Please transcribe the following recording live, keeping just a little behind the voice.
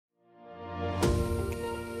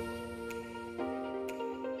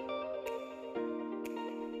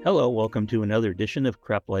Hello, welcome to another edition of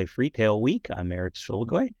Crop Life Retail Week. I'm Eric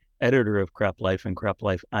Sfiligoj, editor of Crop Life and Crop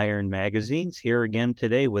Life Iron magazines, here again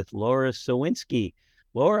today with Lara Sowinski.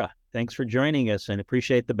 Laura, thanks for joining us and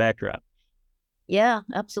appreciate the backdrop. Yeah,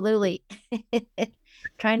 absolutely.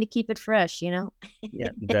 Trying to keep it fresh, you know? Yeah,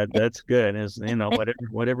 that's good. As you know,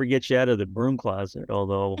 whatever gets you out of the broom closet.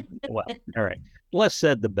 Although, well, all right, less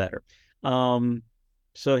said the better. Um,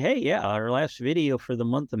 so hey, yeah, our last video for the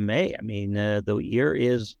month of May. I mean, the year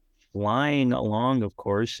is flying along, of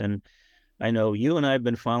course, and I know you and I have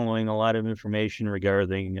been following a lot of information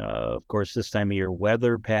regarding, of course, this time of year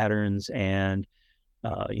weather patterns and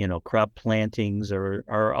crop plantings are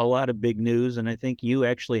a lot of big news. And I think you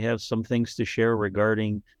actually have some things to share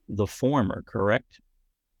regarding the former, correct?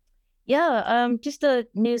 Yeah, just a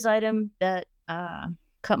news item that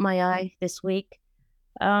caught my eye this week.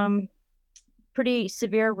 Um, Pretty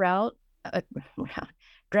severe drought,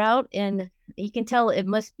 and you can tell it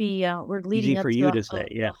must be we're Easy leading for up to you a, to a, say,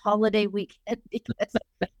 yeah. a holiday weekend because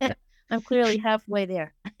I'm clearly halfway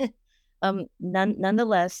there.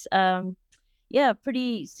 Nonetheless, yeah,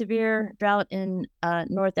 pretty severe drought in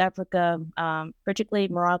North Africa, particularly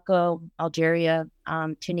Morocco, Algeria,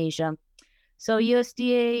 Tunisia. So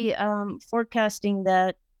USDA forecasting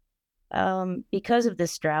that because of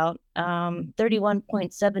this drought,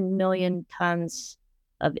 31.7 million tons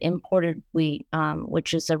of imported wheat,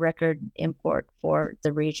 which is a record import for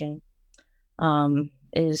the region,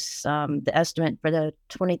 is the estimate for the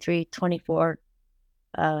 23-24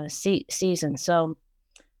 season. So,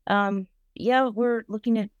 yeah, we're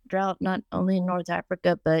looking at drought not only in North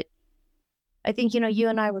Africa, but I think, you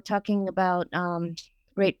and I were talking about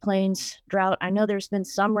Great Plains drought. I know there's been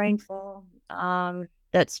some rainfall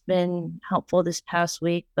that's been helpful this past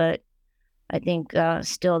week, but I think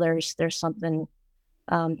still there's something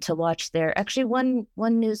to watch there. Actually, one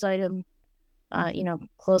news item,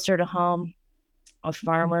 closer to home, a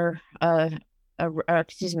farmer, a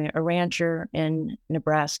rancher in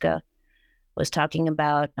Nebraska was talking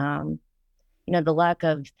about the lack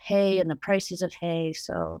of hay and the prices of hay.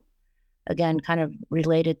 So again, kind of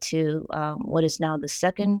related to what is now the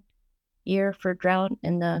second year for drought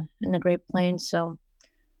in the Great Plains. So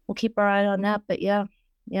we'll keep our eye on that. But yeah.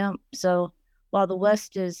 So while the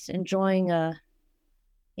West is enjoying a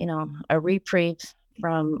reprieve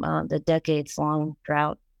from the decades long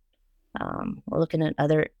drought, we're looking at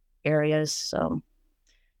other areas. So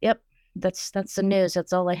yep, that's the news.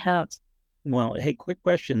 That's all I have. Well, hey, quick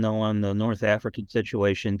question though on the North African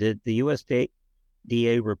situation. Did the USDA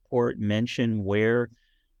report mention where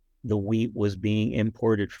the wheat was being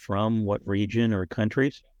imported from, what region or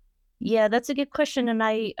countries? Yeah, that's a good question. And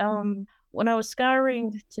I, when I was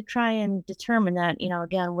scouring to try and determine that,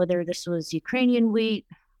 again, whether this was Ukrainian wheat,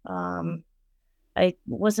 um, I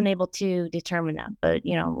wasn't able to determine that. But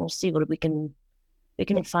we'll see what we can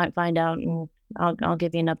find out, and I'll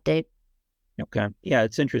give you an update. Okay. Yeah,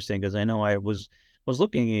 it's interesting because I know I was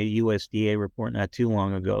looking at a USDA report not too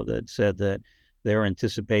long ago that said that their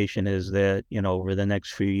anticipation is that, over the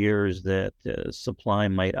next few years that supply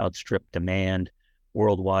might outstrip demand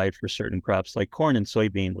worldwide for certain crops like corn and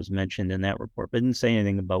soybean was mentioned in that report, but didn't say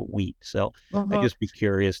anything about wheat. So I'd Mm-hmm. just be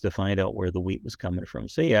curious to find out where the wheat was coming from.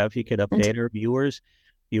 So yeah, if you could And update our for viewers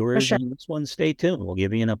sure. on this one, stay tuned. We'll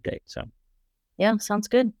give you an update. So. Yeah, sounds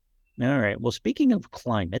good. All right. Well, speaking of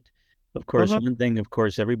climate, of course, Mm-hmm. one thing, of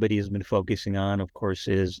course, everybody has been focusing on, of course,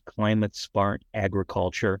 is climate smart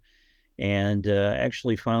agriculture. And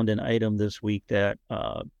actually found an item this week that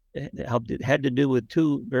had to do with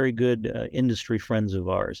two very good industry friends of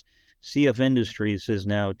ours. CF Industries has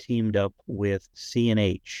now teamed up with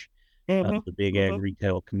C&H, Mm-hmm. the big ag Mm-hmm.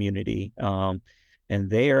 retail community. And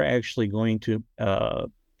they are actually going to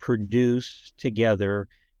produce together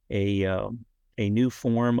a a new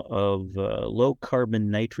form of low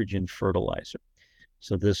carbon nitrogen fertilizer.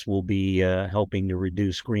 So this will be helping to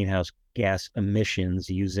reduce greenhouse gas emissions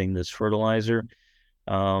using this fertilizer.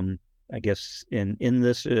 Um, I guess in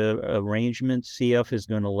this arrangement, CF is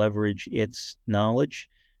going to leverage its knowledge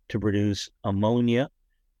to produce ammonia,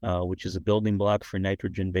 which is a building block for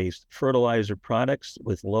nitrogen-based fertilizer products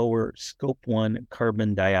with lower Scope 1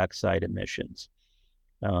 carbon dioxide emissions.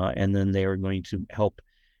 And then they are going to help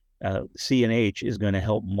C&H is going to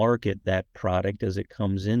help market that product as it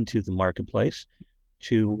comes into the marketplace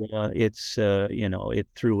to it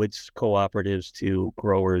through its cooperatives to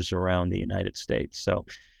growers around the United States. So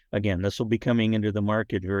again, this will be coming into the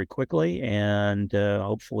market very quickly, and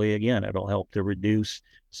hopefully, again, it'll help to reduce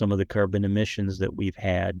some of the carbon emissions that we've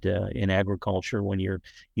had in agriculture when you're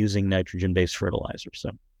using nitrogen-based fertilizer.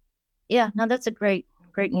 So Yeah, no, that's a great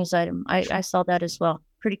news item. I saw that as well.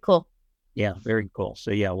 Pretty cool. Yeah, very cool.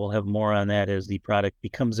 So yeah, we'll have more on that as the product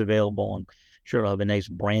becomes available. I'm sure it'll have a nice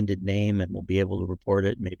branded name and we'll be able to report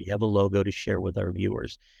it, maybe have a logo to share with our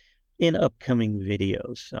viewers in upcoming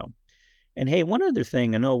videos. So, and hey, one other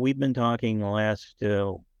thing, I know we've been talking the last,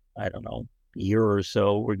 I don't know, year or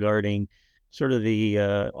so regarding sort of the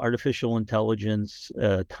artificial intelligence,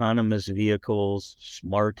 autonomous vehicles,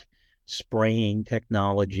 smart spraying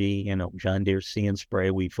technology. John Deere See and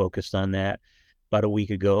Spray, we focused on that about a week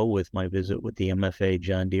ago with my visit with the MFA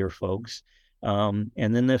John Deere folks. And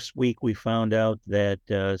then this week we found out that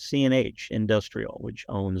CNH Industrial, which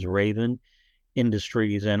owns Raven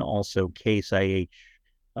Industries and also Case IH,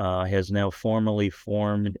 has now formally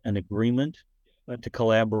formed an agreement to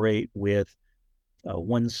collaborate with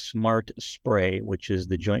One Smart Spray, which is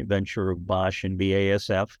the joint venture of Bosch and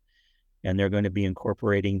BASF. And they're going to be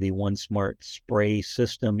incorporating the One Smart Spray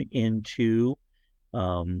system into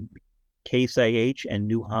um, Case IH and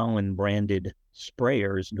New Holland branded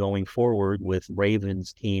sprayers going forward, with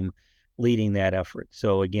Raven's team leading that effort.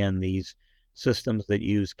 So again, these systems that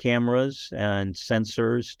use cameras and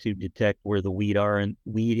sensors to detect where the weed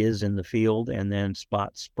is in the field and then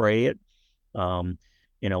spot spray it. Um,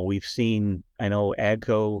 we've seen, I know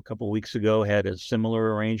AGCO a couple of weeks ago had a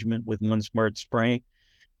similar arrangement with One Smart Spray.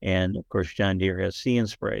 And of course, John Deere has See and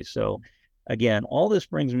Spray. So again, all this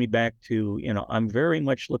brings me back to, I'm very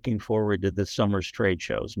much looking forward to this summer's trade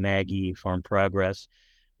shows, Maggie, Farm Progress,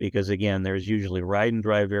 because again, there's usually ride and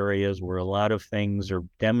drive areas where a lot of things are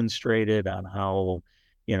demonstrated on how,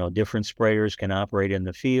 different sprayers can operate in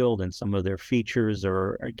the field, and some of their features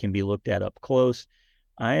can be looked at up close.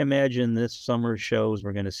 I imagine this summer shows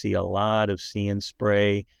we're going to see a lot of See and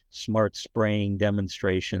Spray, smart spraying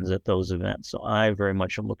demonstrations at those events. So I very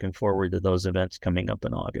much am looking forward to those events coming up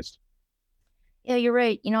in August. Yeah, you're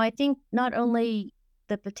right. I think not only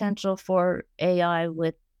the potential for AI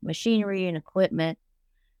with machinery and equipment,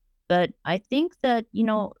 but I think that,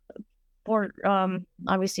 for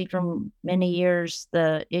obviously from many years,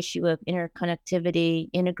 the issue of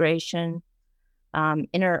interconnectivity, integration,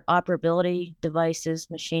 interoperability, devices,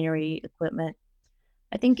 machinery, equipment.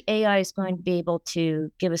 I think AI is going to be able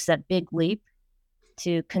to give us that big leap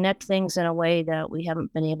to connect things in a way that we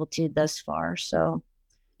haven't been able to thus far. So,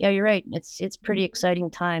 yeah, you're right. It's pretty exciting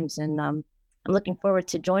times, and I'm looking forward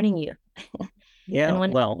to joining you. Yeah, And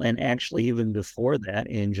when well, and actually, even before that,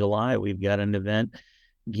 in July, we've got an event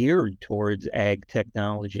geared towards ag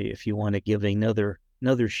technology. If you want to give another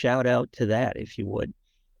shout out to that, if you would.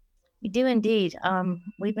 we do indeed,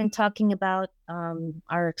 we've been talking about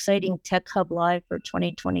our exciting Tech Hub Live for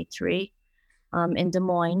 2023 in Des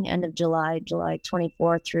Moines, end of July, July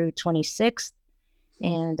 24th through 26th,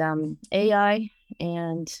 and AI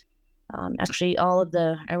and actually all of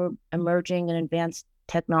the emerging and advanced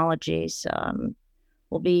technologies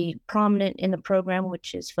will be prominent in the program,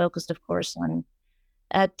 which is focused, of course, on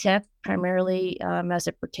ag tech, primarily as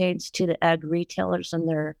it pertains to the ag retailers and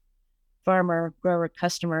their farmer grower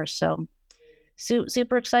customers. So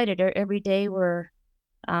super excited. Every day we're,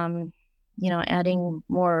 adding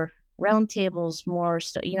more roundtables, more,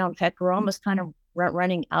 in fact, we're almost kind of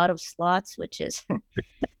running out of slots, which is,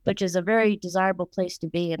 which is a very desirable place to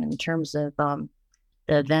be in terms of the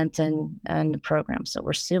event and the program. So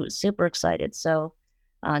we're super excited. So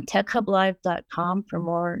techhublive.com for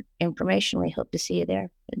more information. We hope to see you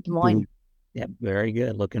there in Des Moines. Yeah, very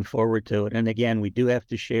good. Looking forward to it. And again, we do have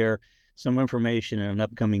to share some information in an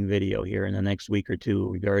upcoming video here in the next week or two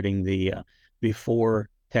regarding the before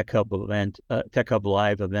Tech Hub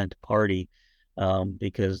Live event party.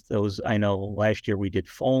 Because I know last year we did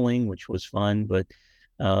foaling, which was fun, but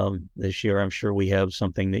this year I'm sure we have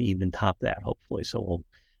something to even top that, hopefully. So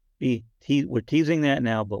we're teasing that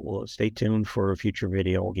now, but we'll stay tuned for a future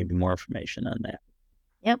video. We'll give you more information on that.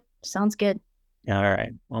 Yep, sounds good. All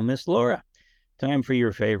right. Well, Miss Laura, time for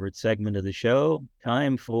your favorite segment of the show.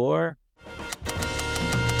 Time for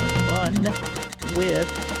Fun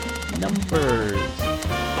with Numbers.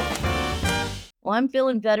 Well, I'm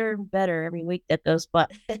feeling better and better every week that goes by.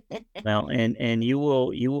 Well, and you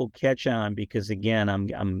will catch on, because again,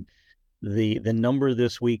 I'm the number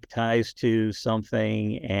this week ties to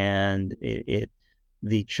something, and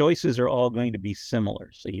the choices are all going to be similar.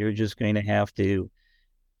 So you're going to have to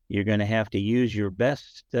use your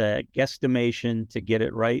best guesstimation to get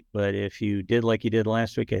it right. But if you did like you did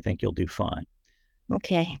last week, I think you'll do fine.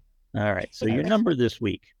 Okay. All right. So your number this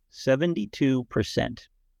week, 72%.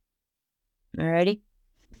 Alrighty.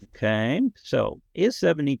 Okay. So is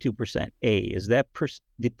 72%, is that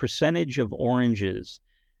the percentage of oranges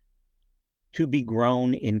to be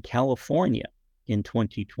grown in California in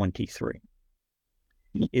 2023?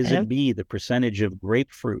 Is it B, the percentage of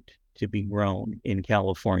grapefruit to be grown in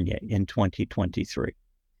California in 2023?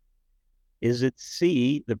 Is it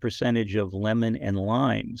C, the percentage of lemon and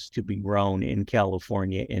limes to be grown in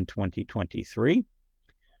California in 2023?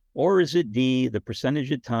 Or is it D, the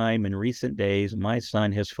percentage of time in recent days my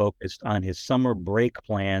son has focused on his summer break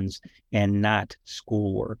plans and not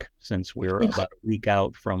schoolwork, since we're about a week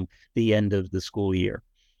out from the end of the school year?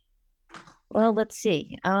 Well, let's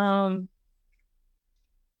see. I'm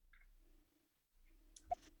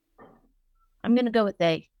going to go with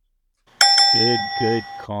A. Good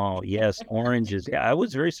call. Yes, oranges. Yeah, I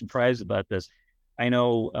was very surprised about this. I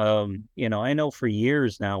know for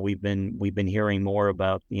years now we've been hearing more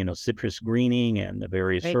about, citrus greening and the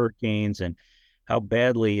various Right. hurricanes and how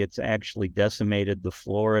badly it's actually decimated the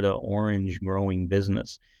Florida orange growing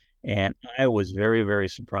business. And I was very, very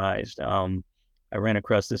surprised. I ran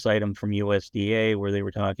across this item from USDA where they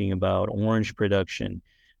were talking about orange production.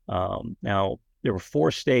 Now, there were 4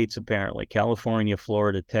 states, apparently: California,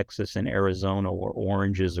 Florida, Texas, and Arizona, where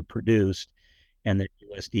oranges are produced and the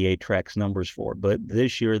USDA tracks numbers for. But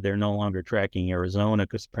this year, they're no longer tracking Arizona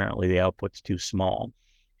because apparently the output's too small.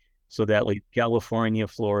 So that leaves California,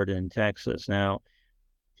 Florida, and Texas. Now,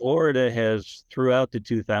 Florida has, throughout the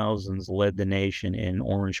 2000s, led the nation in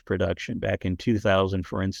orange production. Back in 2000,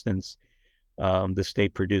 for instance, the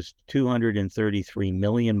state produced 233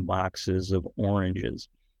 million boxes of oranges.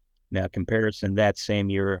 Now, comparison, that same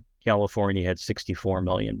year, California had 64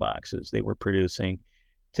 million boxes they were producing,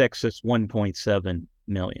 Texas 1.7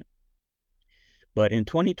 million. But in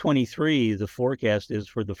 2023, the forecast is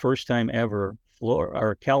for the first time ever,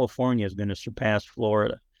 California is going to surpass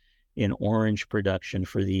Florida in orange production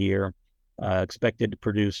for the year, expected to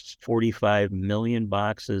produce 45 million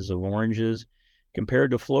boxes of oranges,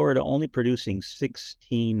 compared to Florida only producing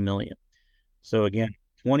 16 million. So again,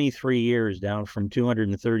 23 years down from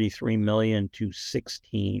 233 million to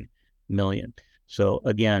 16 million. So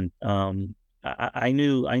again, I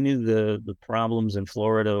knew the problems in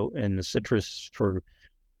Florida and the citrus for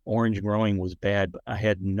orange growing was bad, but I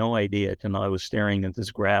had no idea until I was staring at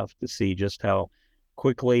this graph to see just how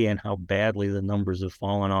quickly and how badly the numbers have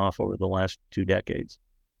fallen off over the last 2 decades.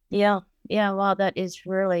 Yeah. Yeah. Wow. That is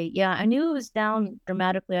really, yeah. I knew it was down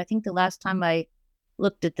dramatically. I think the last time I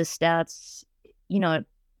looked at the stats, it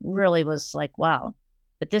really was like, wow,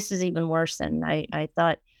 but this is even worse than I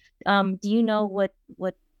thought. Do you know what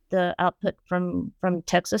the output from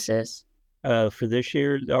Texas is? For this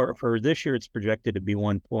year, it's projected to be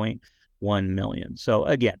 1.1 million. So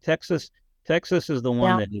again, Texas is the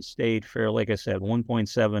one Yeah. that has stayed fair, like I said,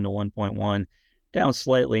 1.7 to 1.1, down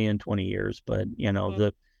slightly in 20 years. But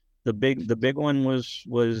Mhm. the big one was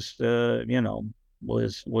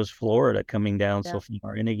Florida coming down Yeah. so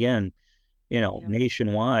far. And again, Yeah.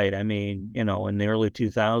 nationwide, I mean, in the early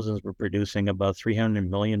 2000s, we're producing about 300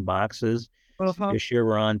 million boxes. Uh-huh. This year,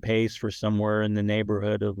 we're on pace for somewhere in the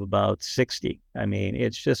neighborhood of about 60. I mean,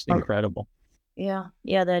 it's just incredible. Yeah.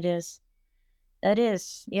 Yeah. That is. That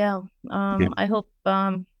is. Yeah. Yeah. I hope.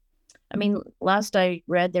 I mean, last I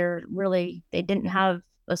read, they didn't have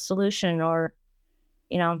a solution, or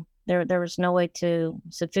there was no way to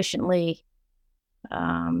sufficiently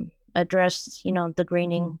address the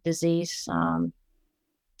greening disease.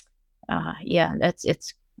 Yeah,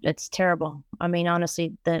 it's terrible. I mean,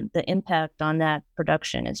 honestly, the impact on that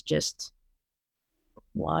production is just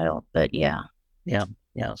wild. But yeah, Yeah.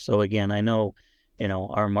 Yeah. So again, I know,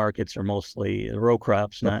 our markets are mostly the row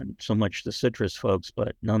crops, not so much the citrus folks,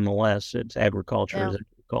 but nonetheless, it's agriculture yeah, is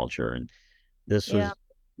agriculture. And this yeah,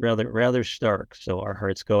 was rather stark. So our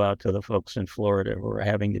hearts go out to the folks in Florida who are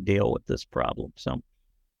having to deal with this problem. So,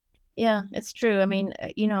 yeah. It's true. I mean,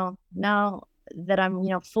 now that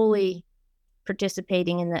I'm fully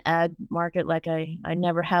participating in the ag market like I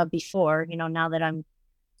never have before, now that I'm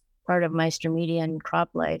part of Meister Media and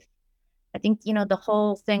Crop Life, I think the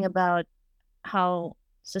whole thing about how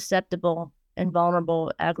susceptible and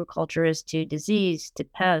vulnerable agriculture is to disease, to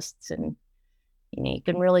pests, and you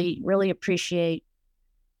can really appreciate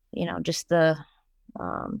just the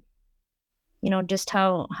um, just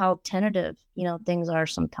how tentative things are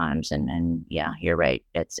sometimes. And yeah, you're right.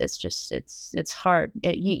 It's just it's hard.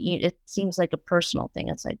 It seems like a personal thing.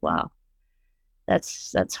 It's like, wow,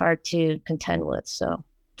 that's hard to contend with. So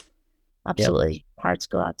yep. absolutely, hearts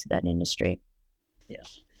go out to that industry. Yeah.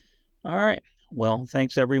 All right. Well,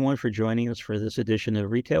 thanks everyone for joining us for this edition of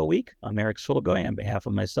Retail Week. I'm Eric Sfiligoj on behalf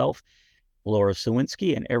of myself, Laura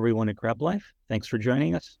Sowinski, and everyone at Crop Life. Thanks for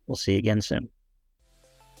joining us. We'll see you again soon.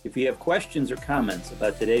 If you have questions or comments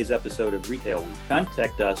about today's episode of Retail Week,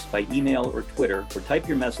 contact us by email or Twitter, or type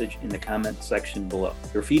your message in the comment section below.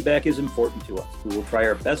 Your feedback is important to us. We will try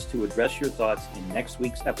our best to address your thoughts in next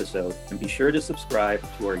week's episode, and be sure to subscribe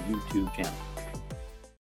to our YouTube channel.